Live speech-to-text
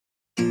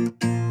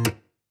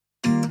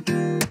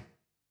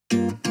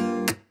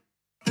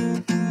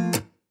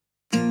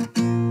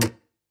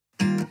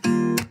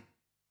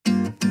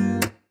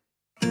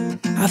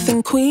I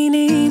think we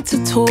need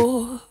to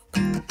talk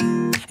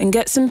and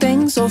get some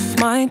things off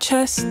my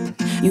chest.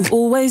 You've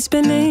always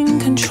been in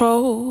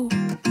control,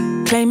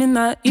 claiming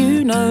that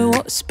you know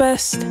what's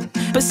best.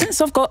 But since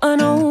I've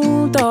gotten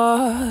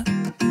older,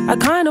 I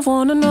kind of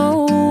wanna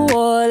know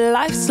what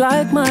life's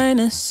like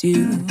minus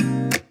you.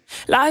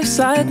 Life's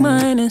like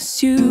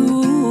minus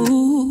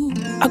you.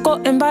 I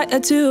got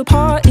invited to a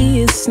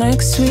party, it's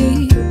next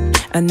week,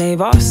 and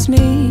they've asked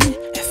me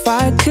if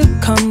I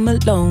could come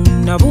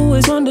alone. I've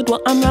always wondered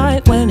what I'm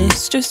like when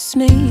it's just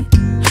me.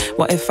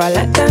 What if I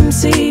let them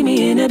see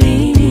me in a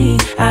beanie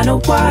and a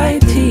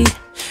white tee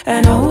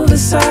and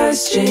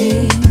oversized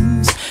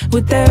jeans?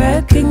 Would they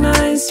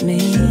recognize me?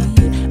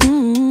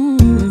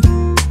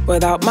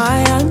 Without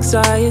my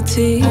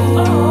anxiety.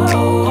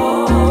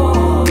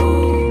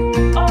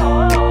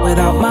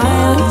 Without my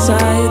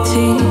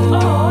anxiety.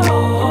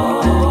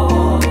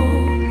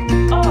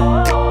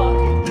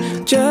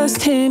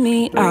 Just hear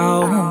me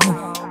out.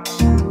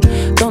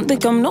 Don't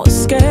think I'm not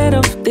scared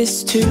of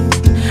this too.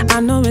 I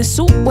know it's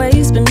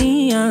always been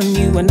me and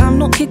you, and I'm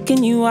not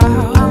kicking you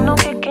out. I'm not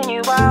kicking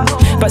you out.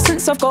 But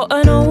since I've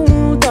gotten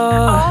older,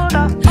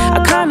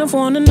 I kind of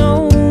wanna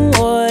know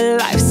what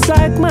life's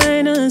like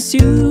minus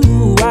you.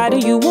 Why do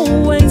you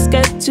always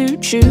get to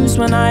choose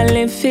when I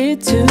live here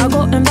too? I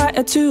got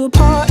invited to a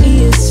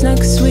party, it's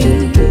next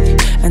week,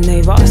 and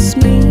they've asked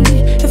me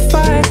if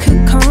I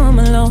could come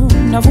alone.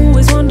 I've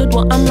always wondered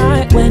what I'm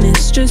like when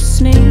it's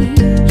just me.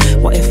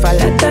 What if I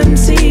let them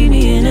see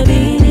me in a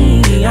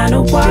beanie and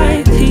a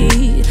white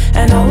tee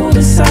and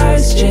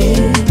oversized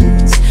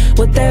jeans?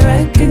 Would they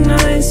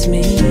recognize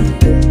me?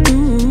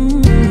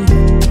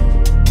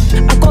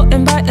 I got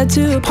invited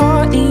to a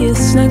party,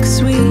 it's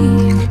next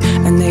week,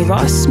 and they've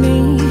asked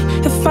me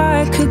if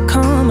I could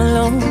come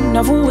alone.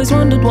 I've always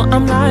wondered what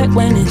I'm like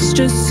when it's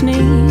just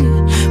me.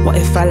 What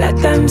if I let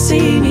them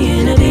see me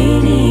in a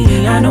beanie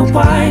and a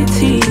white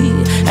tee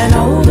and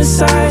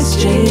oversized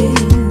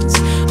jeans?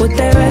 Would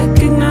they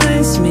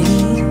recognize me?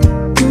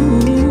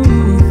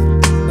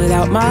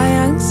 Without my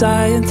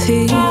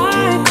anxiety.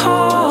 I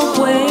can't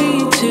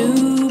wait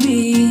to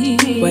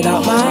be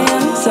without my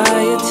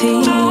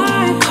anxiety.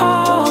 I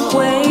can't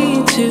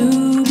wait to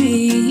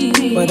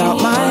be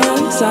without my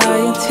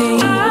anxiety.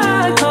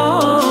 I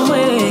can't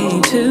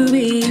wait to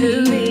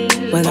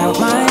be without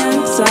my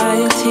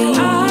anxiety.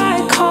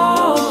 I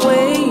can't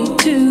wait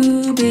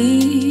to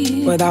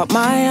be without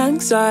my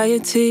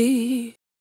anxiety.